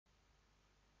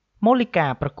Molika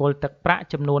ប្រគល់ទឹកប្រាក់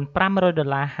ចំនួន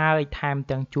$500ហើយថែម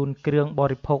ទាំងជូនគ្រឿងប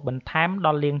រិភោគបន្ថែមដ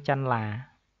ល់លាងចាន់ឡា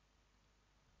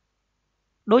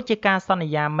ដូចជាការសន្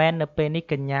យាមែននៅពេលនេះ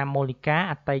កញ្ញា Molika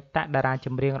អតីតតារាច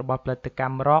ម្រៀងរបស់ផលិតក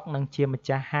ម្មរ៉កនិងជាម្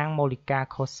ចាស់ហាង Molika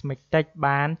Cosmetics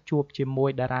បានជួបជាមួយ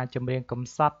តារាចម្រៀងកំ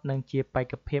សត់និងជាបេ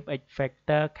ក្ខភាព X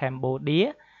Factor Cambodia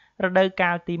រដូវ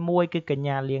កាលទី 1 គឺកញ្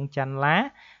ញាលៀងច័ន្ទឡា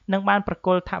នឹងបានប្រគ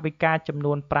ល់ថវិកាចំ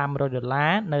នួន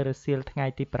$500នៅរសៀលថ្ងៃ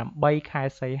ទី 8 ខែ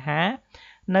សីហា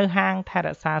នៅហាងថែរ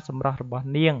ក្សាសម្រស់របស់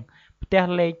នាងផ្ទះ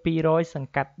លេខ 200 ស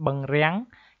ង្កាត់បឹងរាំង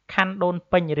ខណ្ឌដូន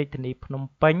ពេញរាជធានីភ្នំ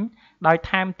ពេញដោយ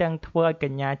ថែមទាំងធ្វើឲ្យក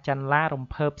ញ្ញាច័ន្ទឡារំ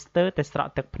ភើបស្ទើរតែស្រ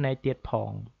ក់ទឹកភ្នែកទៀតផ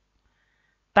ង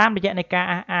តាមរយៈនៃការ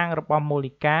អះអាងរបស់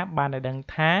Molika បានឲ្យដឹង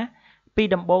ថាពី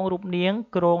ដំបូងរូបនាង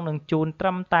គ្រោងនឹងជូនត្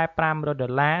រឹមតែ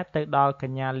$500ទៅដល់ក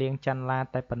ញ្ញាលៀងច័ន្ទឡា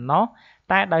តែប៉ុណ្ណោះ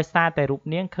តែដោយសារតែរូប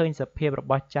នាងឃើញសភាពរ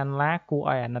បស់ច័ន្ទឡាគួរ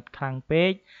ឲ្យអាណិតខ្លាំងពេ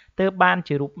កទើបបាន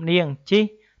ជារូបនាងជិះ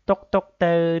តុកតុក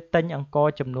ទៅទិញអង្ករ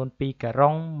ចំនួន2ការុ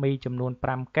ងមីចំនួន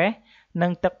5កេសនិ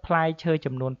ងទឹកផ្លែឈើ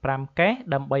ចំនួន5កេស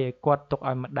ដើម្បីឲ្យគាត់ទុក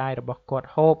ឲ្យម្ដាយរបស់គាត់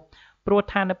ហូបព្រោះ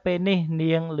ថានៅពេលនេះ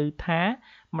នាងឮថា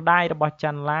ម្ដាយរបស់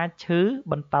ច័ន្ទឡាឈឺ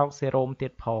បន្តោកសេរ៉ូមទៀ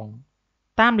តផង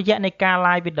តាមរយៈនៃការ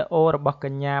live វីដេអូរបស់ក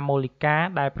ញ្ញា Molika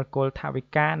ដែលប្រគល់ថវិ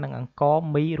កានិងអង្ករ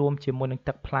មីរួមជាមួយនឹង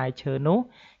ទឹកផ្លែឈើនោះ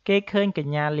គេឃើញក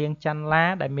ញ្ញាលៀងច័ន្ទឡា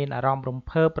ដែលមានអារម្មណ៍រំ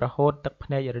ភើបរហូតទឹកភ្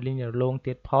នែករលីងរលោង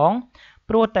ទៀតផង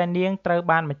ព្រោះតែនាងត្រូវ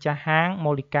បានម្ចាស់ហាង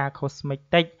Molika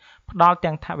Cosmetics ផ្ដល់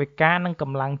ទាំងថវិកានិងក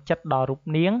ម្លាំងចិត្តដល់រូប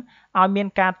នាងឲ្យមាន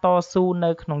ការតស៊ូ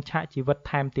នៅក្នុងឆាកជីវិត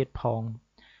ថែមទៀតផង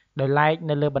ដោយឡែក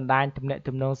នៅលើបណ្ដាញទំនាក់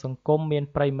ទំនងសង្គមមាន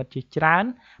ប្រិយមិត្តជាច្រើន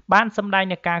បានសម្ដែង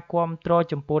នឹងការគាំទ្រ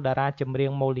ចំពោះតារាចម្រៀ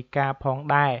ង Molika ផង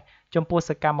ដែរចំពោះ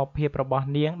សកម្មភាពរបស់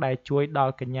នាងដែលជួយដ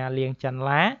ល់កញ្ញាលៀងច័ន្ទ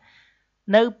ឡា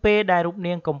នៅពេលដែលរូប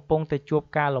នាងកំពុងតែជួប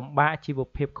ការលំបាកជីវ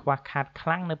ភាពខ្វះខាតខ្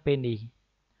លាំងនៅពេលនេះ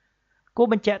គួរ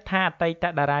បញ្ជាក់ថាអតីត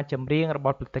តារាចម្រៀងរប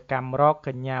ស់ផលិតកម្មរ៉កក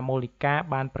ញ្ញា Molika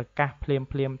បានប្រកាសភ្លា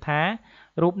មៗថា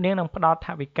រូបនាងនឹងផ្ដល់ថ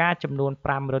វិកាចំនួន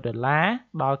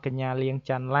$500ដល់កញ្ញាលៀង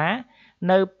ច័ន្ទឡា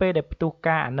នៅពេលដែលផ្ទុះ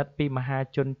ការអាណិតពីមហា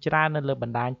ជនច្រើននៅលើប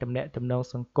ណ្ដាញទំនាក់ទំនង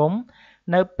សង្គម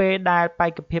នៅពេលដែលបេ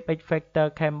ក្ខភាព X Factor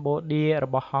Cambodia រ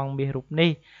បស់ហង្សមាសរូប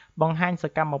នេះបង្ហាញស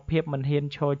កម្មភាពមិនហ៊ាន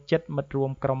ឈរជិតមិត្តរួ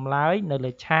មក្រុមឡើយនៅ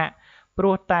លើឆាកព្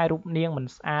រោះតែរូបនាងមិន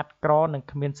ស្អាតក្រនិង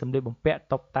គ្មានសម្លៀកបំពាក់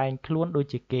តុបតែងខ្លួនដូច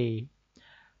ជាគេ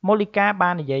Molika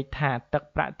បាននិយាយថាទឹក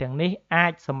ប្រាក់ទាំងនេះអា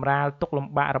ចសម្រាលទុក្ខលំ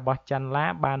បាករបស់ច័ន្ទឡា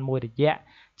បានមួយរយៈ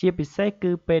ជាពិសេស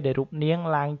គឺពេលដែលរូបនាង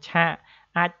ឡើងឆាក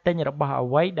អាចទិញរបស់អ្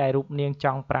វីដែលរូបនាងច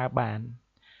ង់ប្រើបាន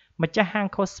ម្ចាស់ហាង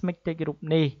Cosmetics រូប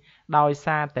នេះដោយ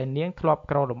សារតែនាងធ្លាប់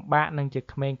ក្រលំបាកនិងជា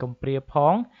ក្មេងកំព្រាផ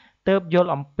ងទើបយល់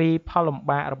អំពីផលលំ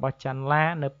បាករបស់ច័ន្ទឡា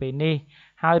នៅពេលនេះ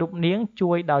ហើយរូបនាង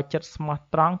ជួយដោយចិត្តស្មោះ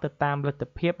ត្រង់ទៅតាមលទ្ធ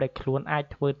ភាពដែលខ្លួនអាច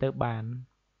ធ្វើទៅបាន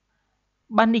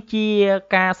បាននេះជា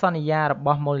ការសន្យារប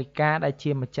ស់ Molika ដែល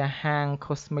ជាម្ចាស់ហាង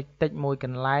Cosmetics មួយក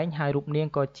ន្លែងហើយរូបនាង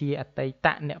ក៏ជាអតីត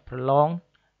អ្នកប្រឡង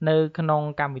នៅក្នុង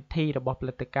កម្មវិធីរបស់ផ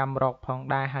លិតកម្មរ៉កផង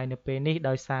ដែរហើយនៅពេលនេះ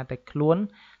ដោយសារតែខ្លួន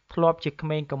ធ្លាប់ជាក្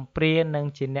មេងកំព្រានិង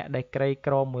ជាអ្នកដែលក្រី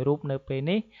ក្រមួយរូបនៅពេល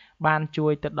នេះបានជួ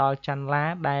យទៅដល់ច័ន្ទឡា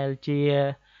ដែលជា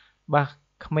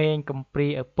ក្មេងកំព្រា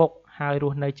ឪពុកហើយរ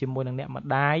ស់នៅជាមួយនឹងអ្នកម្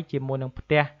ដាយជាមួយនឹងផ្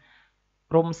ទះ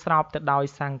រុំស្រោបទៅដោយ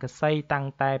ស័ង្កសីតាំង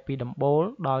តែពីដំបូល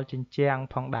ដល់ជញ្ជាំង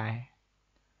ផងដែរ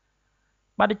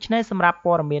បាទដូច្នេះសម្រាប់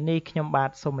ព័ត៌មាននេះខ្ញុំបាទ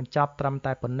សូមបញ្ចប់ត្រឹម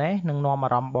តែប៉ុណ្ណេះនឹងនាំអា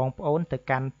រម្មណ៍បងប្អូនទៅ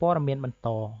កាន់ព័ត៌មានបន្ត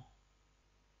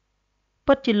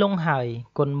ពិតជាលងហើយ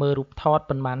គុណមើលរូបថត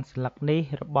ប៉ុន្មានស្លឹកនេះ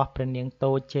របស់ព្រះនាង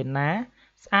តូចចេណា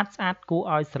ស្អាតគួរ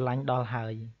ឲ្យស្រឡាញ់ដល់ហើ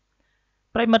យ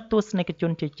ប្រិមិត្តទស្សនិកជ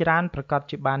នជាច្រើនប្រកាស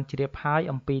ជាបានជ្រាបហើយ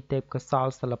អំពីទេពកោសល្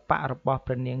យសិល្បៈរបស់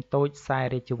ព្រះនាងតូចខ្សែ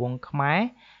រាជវង្សខ្មែរ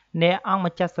អ្នកអង្គ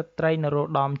ម្ចាស់ស្ត្រីនរោ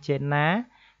ត្តមចេណា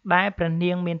ដែលព្រះ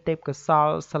នាងមានទេពកោសល្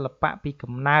យសិល្បៈពី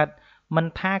កំណើតមិន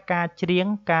ថាការច្រៀង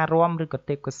ការរាំឬក៏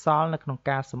ទេពកោសល្យនៅក្នុង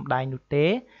ការសម្ដែងនោះទេ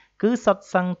គឺសុទ្ធ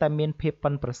សឹងតែមានភាព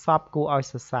ប៉ិនប្រសប់គួរឲ្យ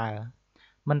សរសើរ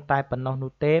មិនតែប៉ុណ្ណោះ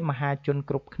នោះទេមហាជន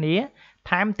គ្រប់គ្នា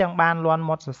ថែមទាំងបានលាន់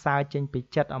មាត់សរសើរចេញពី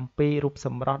ចិត្តអំពីរូបស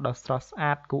ម្រស់ដ៏ស្រស់ស្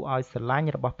អាតគួរឲ្យស្រឡា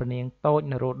ញ់របស់ព្រះនាងតូច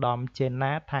នរោត្តមចេ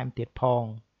ណាថែមទៀតផង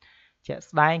ជាក់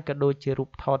ស្ដែងក៏ដូចជារូប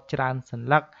ថតច្រើនសន្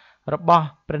លឹករបស់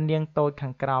ព្រះនាងតូចខា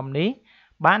ងក្រោមនេះ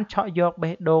បានឆក់យក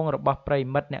បេះដូងរបស់ប្រិ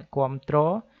មិត្តអ្នកគាំទ្រ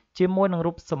ជាមួយនឹង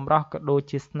រូបសម្រស់ក៏ដូច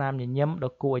ជាស្នាមញញឹម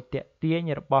ដ៏គួរឲ្យទាក់ទាញ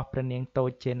របស់ព្រះនាងតូច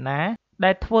ចេណា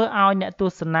ដែលធ្វើឲ្យអ្នកទ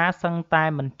ស្សនាសឹងតែ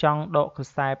មិនចង់ដកខ្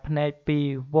សែភ្នែកពី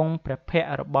វងព្រះភ័ក្ត្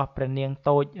ររបស់ព្រះនាង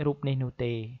តូចរូបនេះនោះ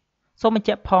ទេសូមបញ្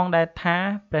ជាក់ផងដែរថា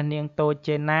ព្រះនាងតូច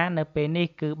ចេណានៅពេលនេះ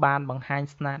គឺបានបង្ហាញ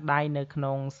ស្នាដៃនៅក្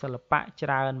នុងសិល្បៈច្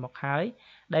រើនមកហើយ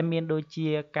ដែលមានដូចជា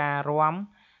ការរាំ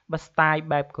ស្ទាយ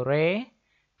បែបកូរ៉េ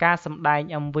ការសម្ដែង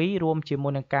MV រួមជាមួ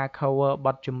យនឹងការ cover ប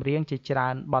ទចម្រៀងជាច្រើ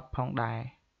នបទផងដែរ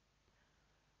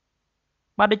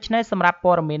បាទដូច្នេះសម្រាប់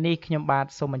ព័ត៌មាននេះខ្ញុំបាទ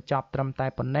សូមបញ្ចប់ត្រឹមតែ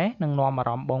ប៉ុណ្ណេះនឹងនាំអា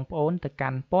រម្មណ៍បងប្អូនទៅកា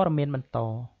ន់ព័ត៌មានបន្ត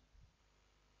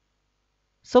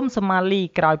សុំសូម៉ាលី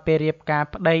ក្រោយពេលរៀបការ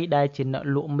ប្តីដែលជាអ្នក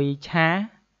លក់មីឆា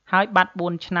ហើយបាត់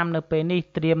4ឆ្នាំនៅពេលនេះ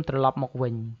ត្រៀមត្រឡប់មកវិ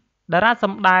ញតារាស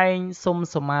ម្ដែងសុំ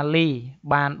សូម៉ាលី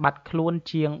បានបាត់ខ្លួន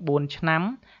ជាង4ឆ្នាំ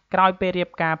ក្រោយពេលរៀប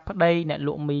ការប្តីអ្នកល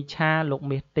ក់មីឆាលោក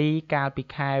មាសទីកាលពី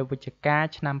ខែវិច្ឆិកា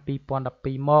ឆ្នាំ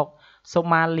2012មកសូ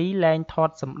ម៉ាលីលែងថត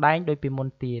សម្ដែងដោយពីមុន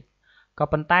ទៀតក៏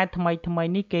ប៉ុន្តែថ្មី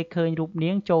នេះគេឃើញរូប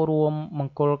នាងចូលរួមម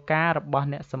ង្គលការរបស់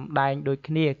អ្នកសម្ដែងដូច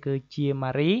គ្នាគឺជា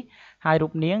ម៉ារីហើយរូ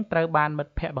បនាងត្រូវបានមិត្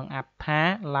តភ័ក្តិបង្អាប់ថា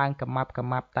ឡើងកម៉ា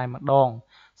ប់តែម្ដង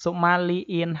សូម៉ាលី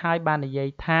អៀនហើយបាននិយាយ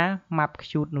ថាម៉ាប់ខ្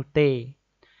ជូតនោះទេ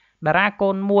តារាកូ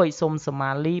នមួយសុំសូ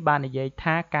ម៉ាលីបាននិយាយ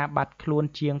ថាការបាត់ខ្លួន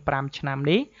ជាង5ឆ្នាំ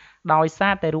នេះដោយសា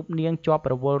រតែរូបនាងជាប់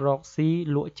រវល់រកស៊ី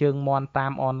លក់ជើងមាន់តា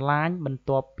មអនឡាញបន្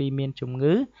ទាប់ពីមានជំ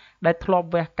ងឺដែលធ្លាប់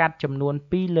វះកាត់ចំនួន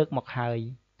2លើកមកហើយ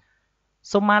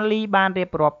សូម៉ាលីបានរៀ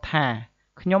បរាប់ថា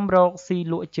ខ្ញុំរកស៊ី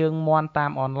លក់ជើងមាន់តា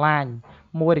មអនឡាញ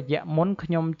មួយរយៈមុនខ្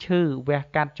ញុំឈឺវះ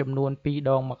កាត់ចំនួន2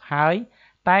ដងមកហើយ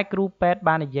តែគ្រូពេទ្យ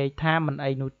បាននិយាយថាមិន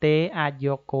អីនោះទេអាចយ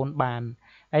កកូនបាន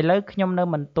ឥឡូវខ្ញុំនៅ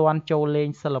មិនទាន់ចូលលេង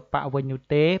សិល្បៈវិញនោះ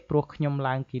ទេព្រោះខ្ញុំ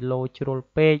ឡើងគីឡូជ្រុល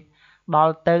ពេកដ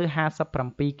ល់ទៅ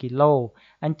57គីឡូ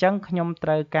អញ្ចឹងខ្ញុំត្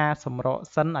រូវការសម្រក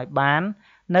សិនឲ្យបាន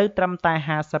នៅត្រឹមតែ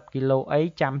50គីឡូអី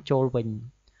ចាំចូលវិញ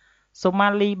សូម៉ា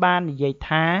លីបាននិយាយ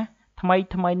ថាថ្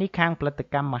មីនេះខាងផលិត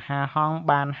កម្មមហាហង្ស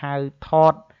បានហៅថ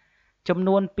តចំ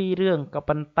នួន2រឿងក៏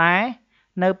ប៉ុន្តែ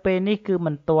នៅពេលនេះគឺ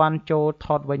មិនទាន់ចូលថ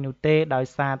តវិញនោះទេដោយ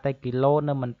សារតែគីឡូ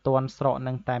នៅមិនទាន់ស្រក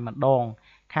នឹងតែម្ដង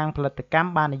ខាងផលិតកម្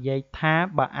មបាននិយាយថា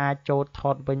បើអាចចូលថ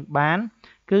តវិញបាន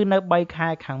គឺនៅ3ខែ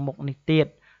ខាងមុខនេះទៀត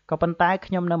ក៏ប៉ុន្តែ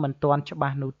ខ្ញុំនៅមិនទាន់ច្បា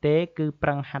ស់នោះទេគឺប្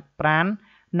រឹងហាត់ប្រាណ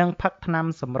និងផឹកថ្នាំ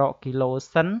សម្រកគីឡូ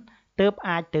សិនទើប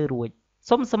អាចទៅរួច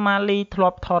សុំសូម៉ាលីធ្លា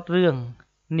ប់ថតរឿង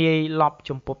នាយលប់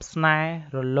ចំពប់ស្នេ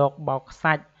ហ៍រលកបោកខ្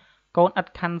សាច់កូនឥត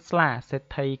ខាន់ស្លាសេ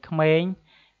ដ្ឋីក្មេង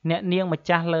អ្នកនាងម្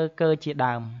ចាស់លើកើជា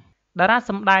ដើមតារា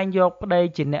សម្ដែងយកប្តី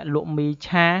ជាអ្នកលក់មី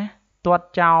ឆាទាត់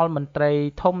ចោលមន្ត្រី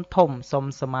ធំសុំ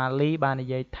សូម៉ាលីបាននិ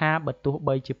យាយថាបើទោះ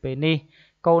បីជាពេលនេះ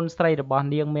កូនស្រីរបស់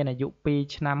នាងមានអាយុ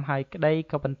2ឆ្នាំហើយក្តី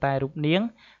ក៏ប៉ុន្តែរូបនាង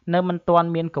នៅមិនទាន់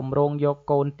មានគម្រោងយក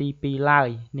កូនទី2ឡើយ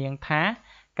នាងថា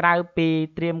ក្រៅពី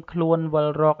ត្រៀមខ្លួនវិល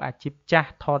រកអាជីពចាស់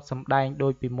ថតសម្ដែងដោ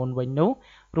យពីមុនវិញនោះ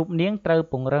រូបនាងត្រូវ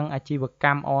ពង្រឹងអាជីវក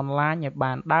ម្មអនឡាញឲ្យ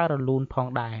បានដើររលូនផង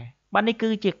ដែរបាទនេះគឺ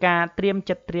ជាការត្រៀម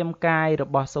ចិត្តត្រៀមកាយរ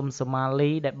បស់សុំសូម៉ា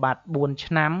លីដែលបាត់4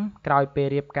ឆ្នាំក្រោយពេល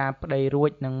រៀបការប្តីរួច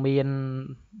និងមាន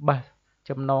បេះ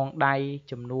ចំណងដៃ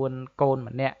ចំនួនកូន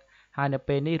ម្នាក់ហើយនៅ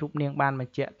ពេលនេះរូបនាងបានប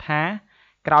ញ្ជាក់ថា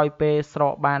ក្រោយពេលស្រ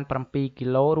កបាន7គី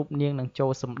ឡូរូបនាងនឹងចូ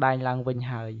លសម្ដែងឡើងវិញ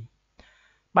ហើយ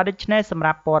បាទដូច្នេះសម្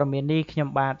រាប់ព័ត៌មាននេះខ្ញុំ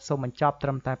បាទសូមបញ្ចប់ត្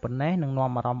រឹមតែប៉ុណ្ណេះនឹង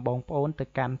នាំអារម្មណ៍បងប្អូនទៅ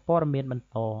កាន់ព័ត៌មានបន្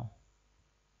ត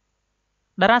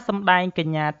តារាសម្ដែងក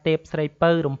ញ្ញាទេពស្រី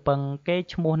ពៅរំពឹងគេ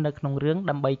ឈ្មោះនៅក្នុងរឿង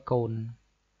ដើម្បីកូន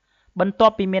បន្ទា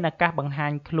ប់ពីមានឱកាសបង្ហា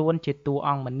ញខ្លួនជាតួអ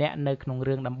ង្គម្នាក់នៅក្នុង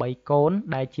រឿងដើម្បីកូន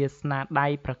ដែលជាស្នាដៃ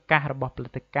ប្រកាសរបស់ផលិ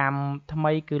តកម្មថ្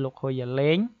មីគឺលោកហ៊ុយយ៉ា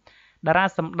ឡេងតារា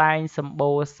សម្ដែងសម្បូ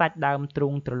រសាច់ដើមទ្រូ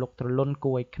ងត្រលុកត្រលុន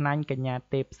គួរឲ្យកណាញ់កញ្ញា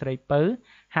ទេពស្រីពៅ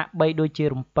ហាក់បីដូចជា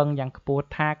រំពឹងយ៉ាងខ្ពស់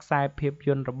ថាខ្សែភាពយ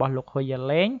ន្តរបស់លោកហ៊ុយយ៉ា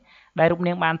ឡេងដែលរូប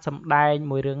នាងបានសម្ដែង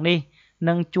មួយរឿងនេះ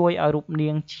នឹងជួយឲ្យរូបនា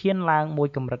ងឈានឡើងមួយ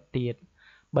កម្រិតទៀត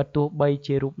បើទោះបី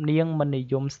ជារូបនាងមិននិ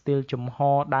យមស្ទីលចំហ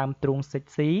ដើមទ្រូងសិច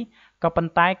ស៊ីក៏ប៉ុ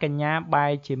ន្តែកញ្ញាបែ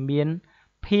រជាមាន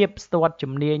ភាពស្ទាត់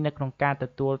ជំនាញនៅក្នុងការទ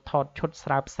ទួលថតឈុតស្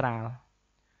រើបស្រាល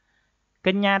ក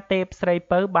ញ្ញាទេពស្រី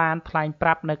ពៅបានថ្លែងប្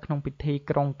រាប់នៅក្នុងពិធី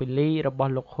ក្រុងពាលីរប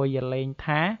ស់លោកហ៊ុយយ៉ាឡេង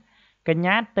ថាកញ្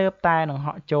ញាទើបតែនឹងហ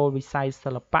ក់ចូលវិស័យ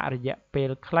សិល្បៈរយៈពេល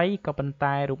ខ្លីក៏ប៉ុន្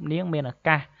តែរូបនាងមានឱ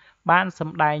កាសបានស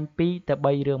ម្ដែង2ទៅ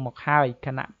3រឿងមកហើយខ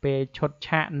ណៈពេលឈុត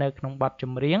ឆាកនៅក្នុងបទច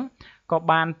ម្រៀងក៏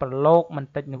បានប្រឡូកមិន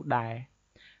តិចនោះដែរ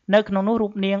នៅក្នុងនោះរូ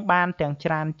បនាងបានទាំងច្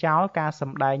រានចោលការស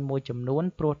ម្ដែងមួយចំនួន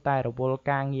ព្រោះតែរវល់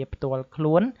ការងារផ្ទាល់ខ្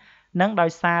លួននិងដោ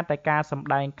យសារតែការសម្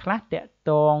ដែងខ្លះតាក់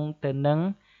ទងទៅនឹង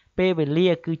ពេលវេលា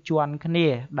គឺជាន់គ្នា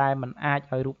ដែលមិនអាច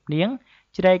ឲ្យរូបនាង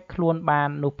ជ្រែកខ្លួនបាន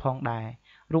នោះផងដែរ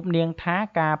រូបនាងថា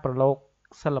ការប្រឡូក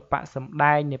សិល្បៈសម្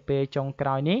ដែងនាពេលចុងក្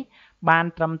រោយនេះបាន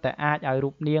ត្រឹមតែអាចឲ្យរូ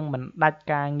បនាងមិនដាច់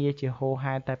ការងារជាហូរ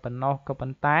ហែតែប៉ុណ្ណោះក៏ប៉ុ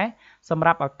ន្តែសម្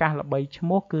រាប់ឱកាសល្បីឈ្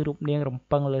មោះគឺរូបនាងរំ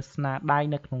ពឹងលើស្នាដៃ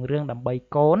នៅក្នុងរឿងដើម្បី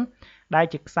កូនដែល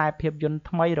ជាខ្សែភាពយន្ត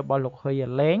ថ្មីរបស់លោកហ៊ុយយ៉ា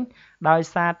ឡេងដោយ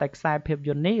សារតែខ្សែភាពយ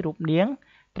ន្តនេះរូបនាង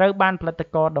ត្រូវបានផលិត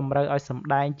ករតម្រូវឲ្យសម្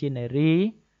ដែងជានារី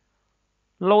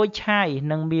លយឆាយ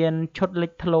និងមានឈុតលេ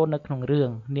ចធ្លោនៅក្នុងរឿង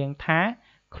នាងថា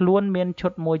ខ្លួនមានឈុ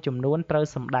តមួយចំនួនត្រូវ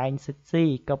សម្ដែងសិចស៊ី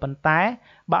ក៏ប៉ុន្តែ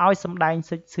បើឲ្យសម្ដែង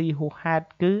សិចស៊ីហួសហេតុ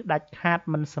គឺដាច់ខាត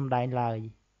មិនសម្ដែងឡើយ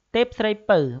ទេពស្រី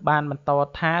ពៅបានបន្ត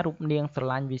ថារូបនាងស្រ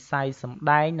ឡាញ់វិស័យសម្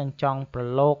ដែងនិងចង់ប្រ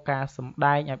ឡូកការសម្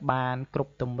ដែងឲ្យបានគ្រ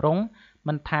ប់ទម្រង់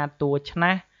មិនថាតួឆ្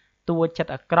នះតួចិត្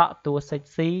តអាក្រក់តួសេក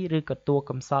ស៊ីឬក៏តួ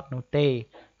កំសត់នោះទេ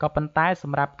ក៏ប៉ុន្តែស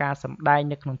ម្រាប់ការសម្ដែង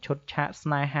នៅក្នុងឈុតឆាកស្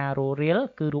នេហារស់រាល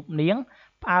គឺរូបនាង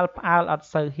ផ្អើលអត់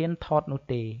សូវហ៊ានថតនោះ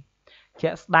ទេជា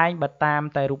ក់ស្ដែងបើតាម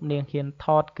តែរូបនាងហ៊ានថ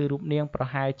តគឺរូបនាងប្រ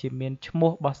ហែលជាមានឈ្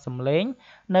មោះបោះសម្លេង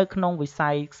នៅក្នុងវិស័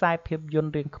យខ្សែភាពយន្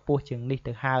តរៀងខ្ពស់ជាងនេះ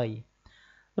ទៅហើយ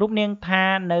រូបនាងថា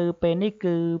នៅពេលនេះ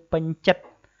គឺពេញចិត្ត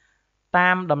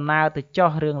តាមដំណើរទៅ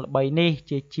ចោះរឿងល្បីនេះ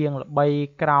ជាជាងល្បី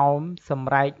ក្រោមស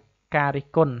ម្រែកការរិះ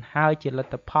គន់ហើយជាល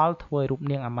ទ្ធផលធ្វើរូប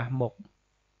នាងអាម៉ាស់មុខ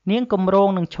នាងគម្រោង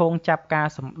នឹងឈោងចាប់ការ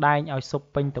សម្ដែងឲ្យសុប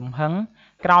ពេញទំហឹង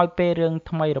ក្រោយពេលរឿង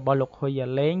ថ្មីរបស់លោកហ៊ុយយ៉ា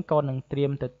ឡេងក៏នឹងត្រៀ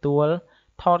មទទួល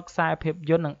ថតខ្សែភាព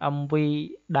យន្តនិង MV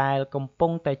ដែលកំពុ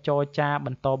ងតែចរចាប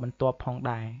ន្តបន្ទាប់ផង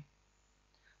ដែរ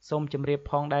សូមជម្រាប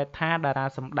ផងដែរថាតារា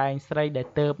សម្ដែងស្រីដែល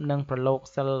ទើបនឹងប្រឡូក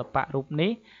សិល្បៈរូប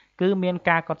នេះគឺមាន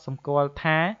ការកត់សម្គាល់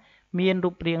ថាមានរូ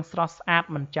បរាងស្រស់ស្អាត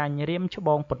មិនចាញ់រៀមច្ប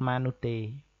ងប៉ុន្មាននោះទេ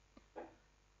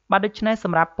បាទដូច្នេះស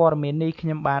ម្រាប់ព័ត៌មាននេះខ្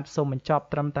ញុំបាទសូមបញ្ចប់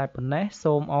ត្រឹមតែប៉ុណ្ណេះ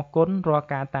សូមអរគុណរាល់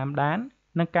ការតាមដាន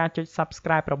និងការចុច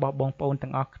Subscribe របស់បងប្អូន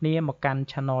ទាំងអស់គ្នាមកកាន់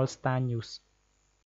Channel StarNews